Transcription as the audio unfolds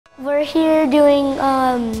We're here doing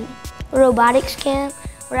robotics camp.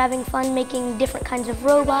 We're having fun making different kinds of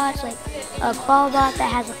robots, like a clawbot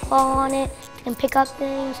that has a claw on it, can pick up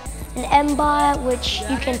things, an M-bot, which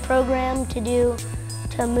you can program to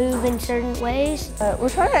move in certain ways. We're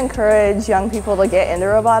trying to encourage young people to get into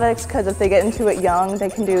robotics because if they get into it young,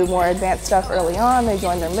 they can do more advanced stuff early on. They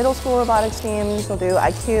join their middle school robotics teams, they'll do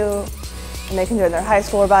IQ, and they can join their high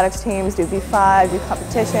school robotics teams, do B5, do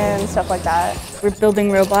competitions, stuff like that. We're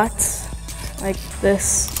building robots like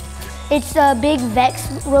this. It's a big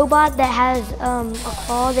Vex robot that has a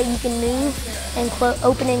claw that you can move and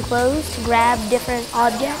open and close to grab different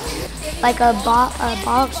objects, like a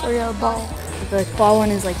box or a ball. The claw one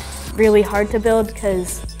is like really hard to build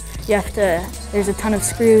because there's a ton of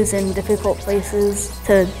screws in difficult places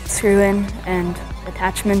to screw in and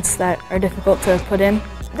attachments that are difficult to put in.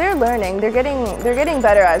 They're learning. They're getting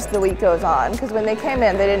better as the week goes on. Because when they came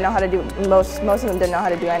in, they didn't know how to do most of them didn't know how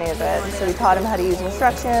to do any of it. So we taught them how to use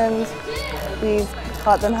instructions. We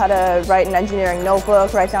taught them how to write an engineering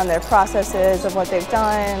notebook, write down their processes of what they've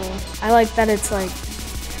done. I like that it's like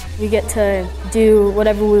we get to do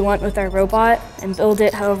whatever we want with our robot and build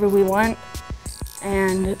it however we want,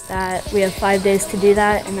 and that we have 5 days to do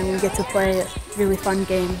that, and then we get to play really fun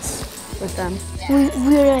games with them.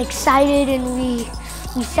 We were excited and we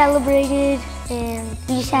celebrated and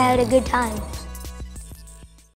we just had a good time.